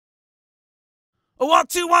A 1,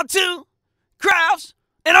 2, 1, 2. Crafts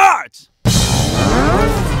and arts.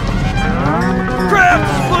 Craft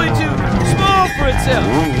is fully too small for itself.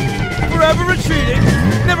 Forever retreating,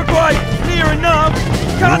 never quite near enough.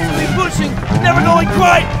 Constantly pushing, never going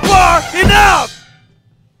quite far enough.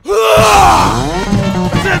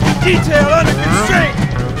 Sense of detail under constraint,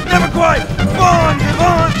 never quite fond of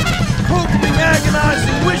on. Hoping,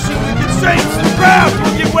 agonizing, wishing the constraints of craft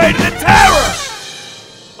will give way to the terror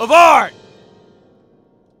of art.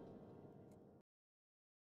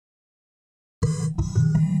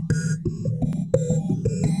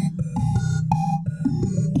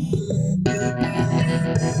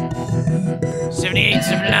 '78,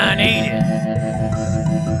 '79, '80.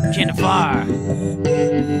 Kind of far.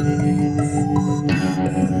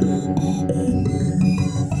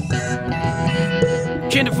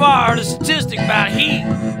 Kind of far heard a statistic about heat.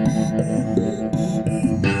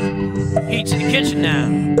 Heat's in the kitchen now.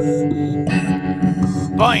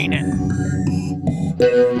 Boiling.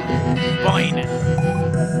 Boiling.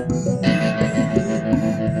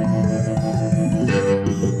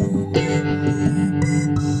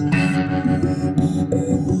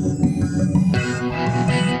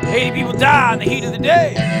 80 people die in the heat of the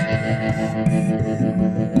day,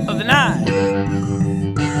 of the night.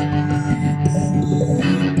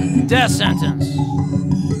 Death sentence.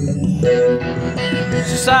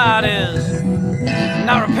 Society's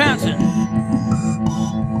not repentant.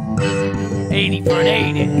 80 for an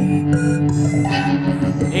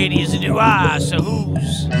 80. 80 is a new I, so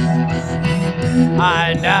who's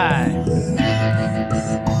I and I?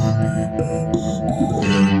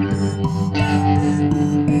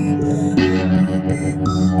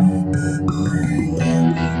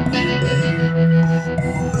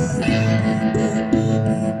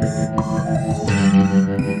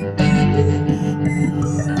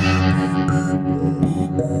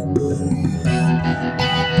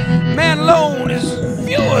 Man alone is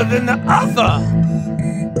fewer than the other.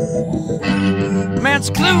 Man's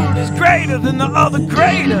clue is greater than the other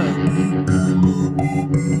greater.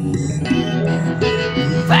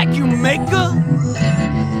 Vacuum maker,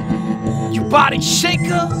 you body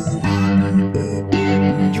shaker,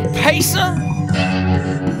 you pacer.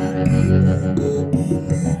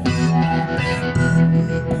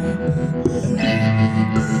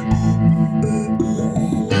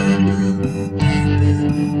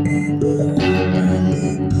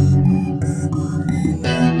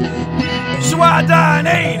 So I die in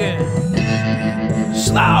 80,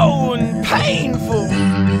 slow and painful,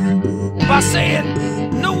 by saying,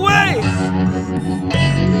 no way,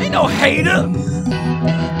 ain't no hater,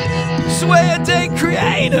 swear day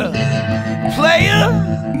creator, player.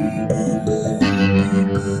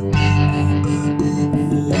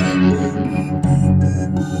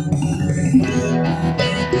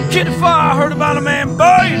 Kid if I heard about a man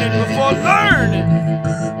burning before learning,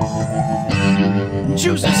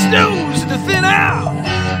 choosing snooze to thin out,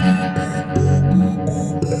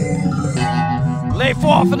 lay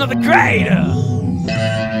forth another grader,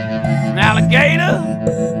 an alligator.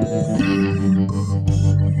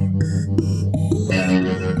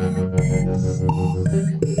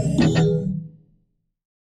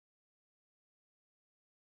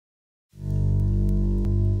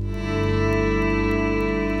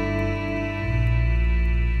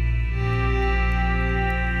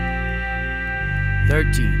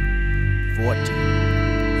 "13, 14,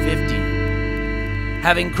 15,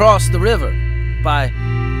 having crossed the river by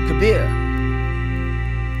Kabir.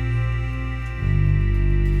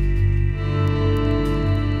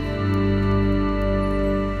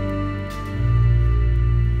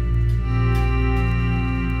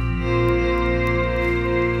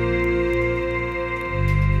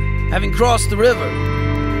 Having crossed the river,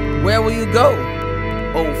 where will you go,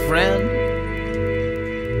 old friend?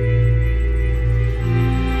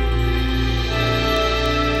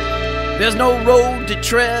 There's no road to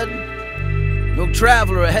tread, no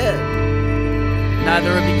traveler ahead,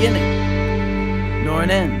 neither a beginning nor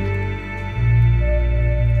an end.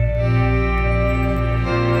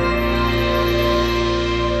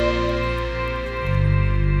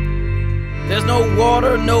 There's no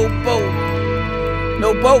water, no boat,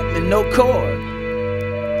 no boatman, no cord.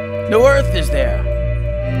 No earth is there,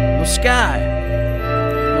 no sky,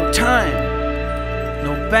 no time,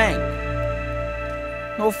 no bank,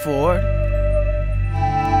 no ford.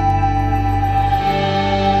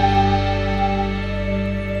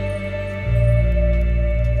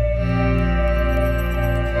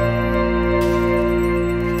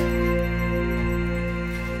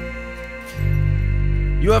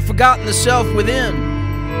 You have forgotten the self within.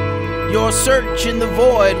 Your search in the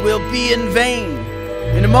void will be in vain.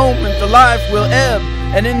 In a moment the life will ebb,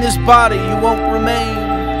 and in this body you won't remain.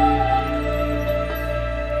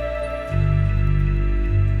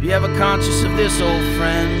 Be ever conscious of this, old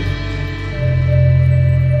friend.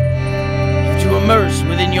 If you immerse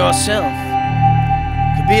within yourself,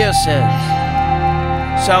 Kabir says,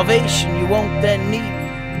 salvation you won't then need.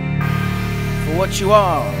 For what you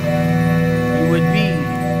are, you would be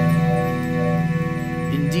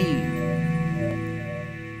indeed.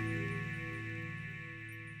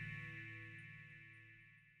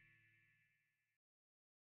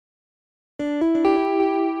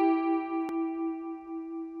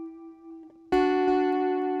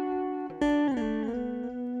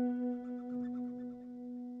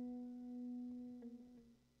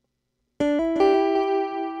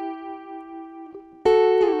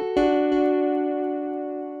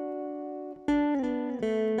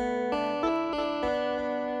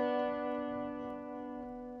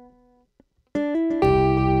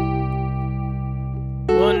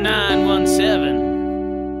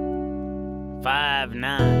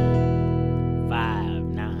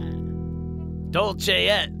 Dolce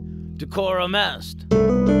et decorum est.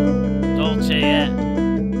 Dolce et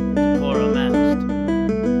decorum est.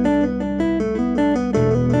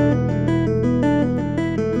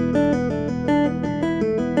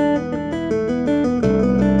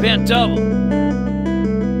 Bent double,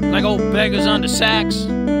 like old beggars under sacks.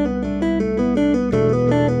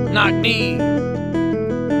 Knock-kneed,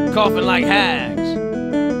 coughing like hags.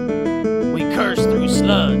 We cursed through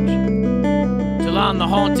sludge, till on the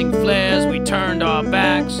haunting flares we turned our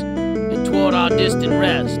backs, and toward our distant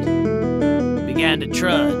rest began to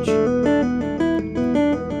trudge.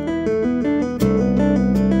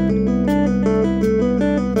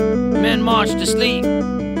 Men marched to sleep.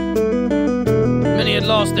 Many had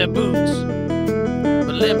lost their boots,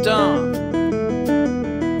 but limped on,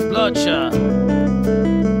 bloodshot.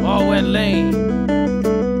 All went lame,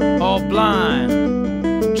 all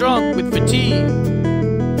blind, drunk with fatigue,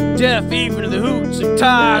 deaf even to the hoots of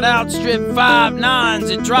tired, outstripped 5-9s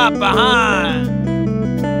that dropped behind.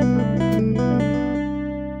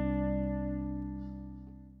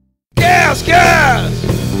 Gas, gas!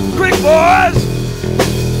 Quick, boys!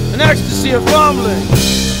 An ecstasy of fumbling,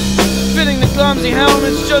 fitting the clumsy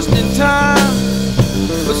helmets just in time,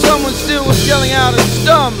 but someone still was yelling out and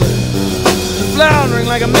stumbling, floundering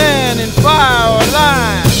like a man in fire or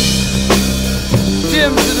line.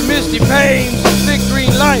 Dim to the misty panes of thick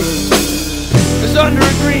green light, as under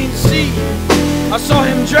a green sea I saw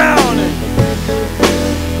him drowning.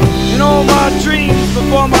 In all my dreams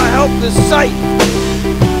before my helpless sight,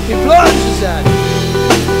 he plunges at it,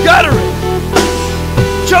 guttering,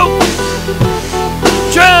 choking,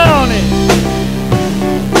 drowning.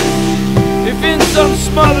 If in some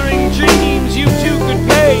smothering dreams you too could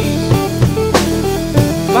pace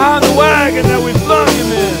behind the wagon that we flung him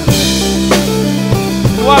in,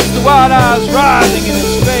 to watch the wide eyes rising in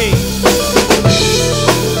his face,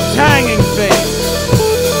 his hanging face,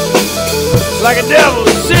 like a devil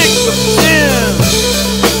sick of sin.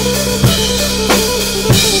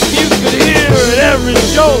 You could hear at every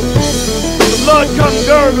jolt the blood come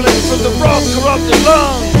gurgling from the frost-corrupted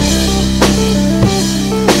lungs.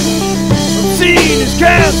 Obscene as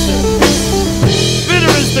cancer,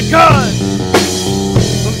 bitter as the gun,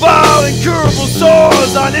 from vile incurable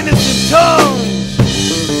sores on innocent tongues.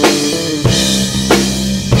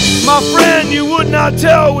 My friend, you would not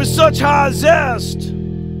tell with such high zest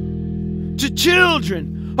to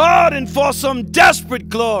children ardent for some desperate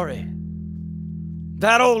glory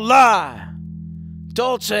that old lie,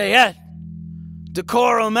 dolce et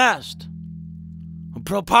decorum est,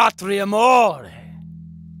 pro patria more.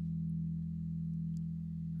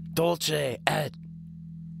 Dolce et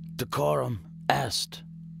decorum est,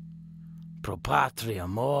 pro patria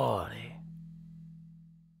more.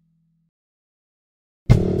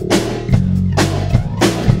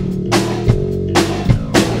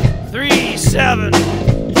 3, 7,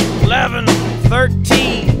 11,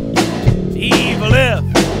 13. Evil if,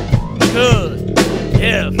 good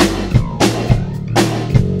if.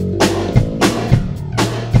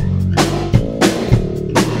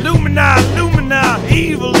 Lumina, Lumina,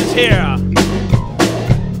 evil is here.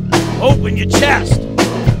 Open your chest.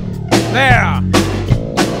 There.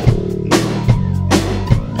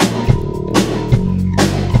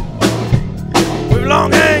 We've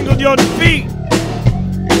long angled your defeat.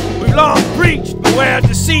 We've long preached, beware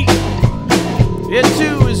deceit. It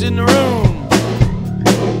too is in the room.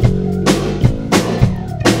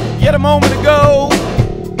 Yet a moment ago,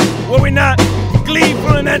 were we not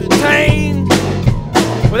gleeful and entertained,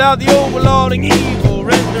 without the overlording evil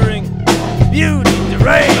rendering beauty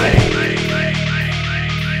deranged?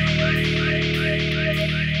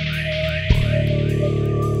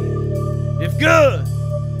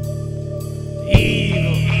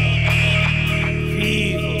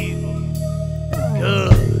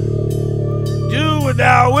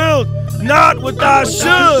 not what I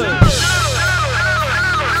should.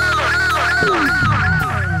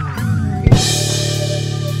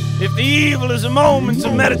 If the evil is a moment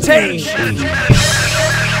of meditation,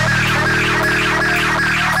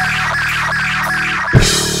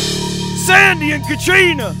 Sandy and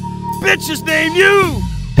Katrina, bitches name you.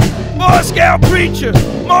 Boy Scout preacher,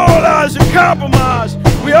 moralize and compromise.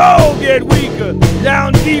 We all get weaker,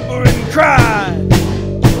 down deeper in crime.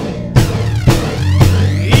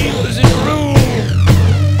 The evil is in the room.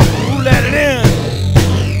 Who let it in?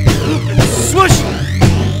 Who can swoosh it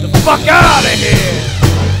the fuck out of here?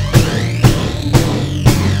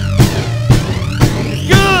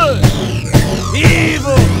 Good,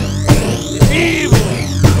 evil, evil,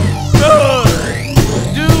 good.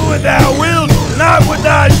 Do what thou wilt, not what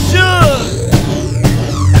thou should.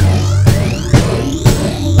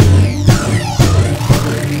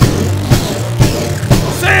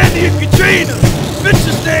 Sandy and Katrina,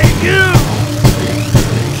 bitches name you.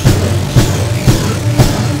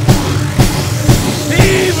 The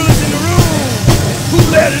evil is in the room. Who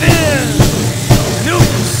let it in? You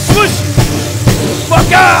can swoosh it.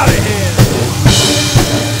 Fuck out of here.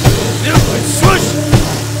 You can swoosh it.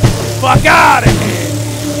 Fuck out of here.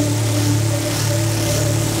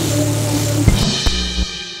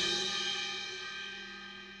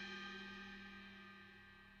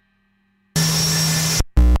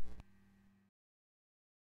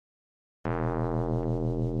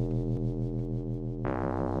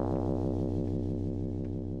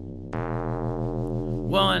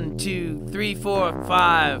 One, two, three, four,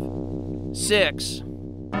 five, six.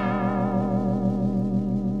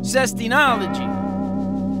 Sestinology.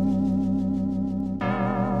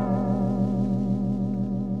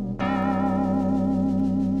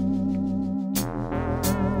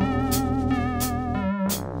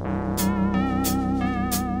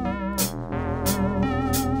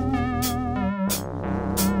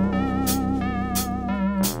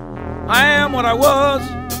 I am what I was.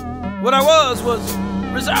 What I was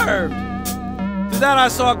reserved. Through that I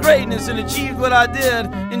saw greatness and achieved what I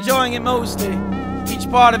did, enjoying it mostly, each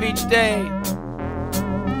part of each day.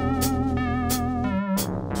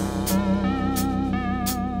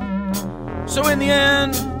 So in the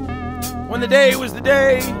end, when the day was the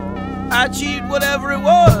day, I achieved whatever it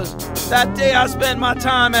was. That day I spent my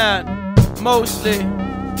time at, mostly,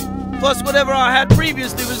 plus whatever I had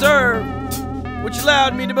previously reserved, which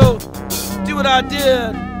allowed me to both do what I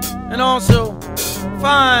did and also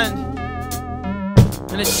find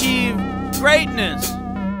and achieve greatness.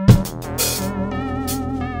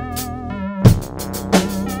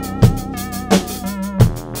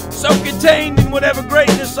 So contained in whatever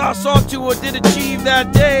greatness I sought to or did achieve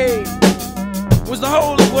that day was the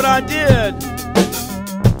whole of what I did,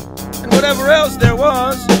 and whatever else there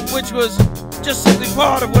was, which was just simply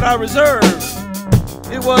part of what I reserved.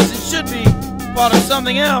 It should be part of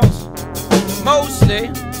something else, mostly.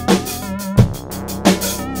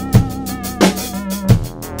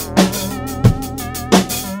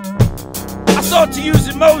 I sought to use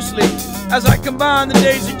it mostly as I combine the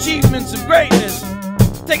day's achievements of greatness,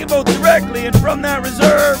 take it both directly and from that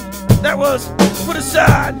reserve that was put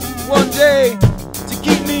aside one day to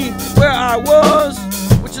keep me where I was,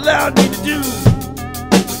 which allowed me to do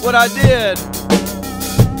what I did.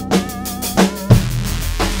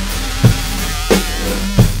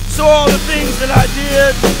 So all the things that I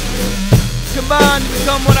did combined to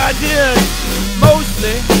become what I did,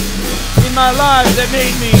 mostly in my life, that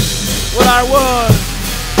made me what I was.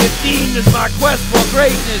 It deemed as my quest for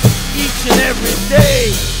greatness each and every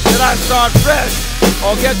day that I start fresh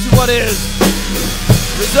or get to what is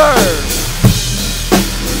reserved.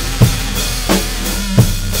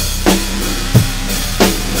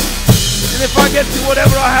 And if I get to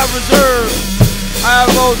whatever I have reserved, I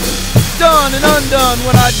have both done and undone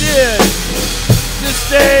what I did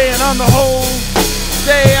this day and on the whole,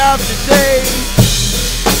 day after day.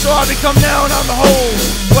 So I become now and on the whole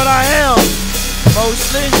what I am,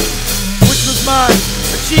 mostly, which was my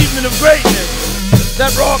achievement of greatness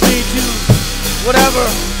that brought me to whatever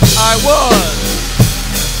I was.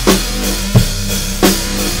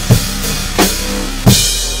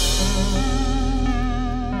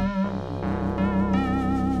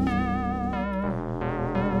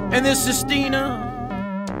 And this Sistina,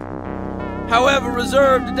 however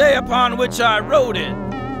reserved the day upon which I wrote it,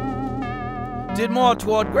 did more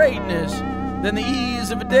toward greatness than the ease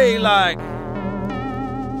of a day like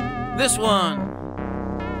this one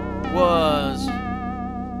was.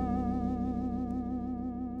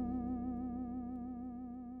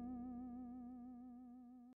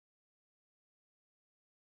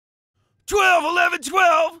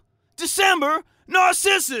 December,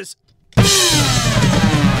 Narcissus.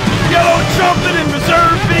 yellow trumpet and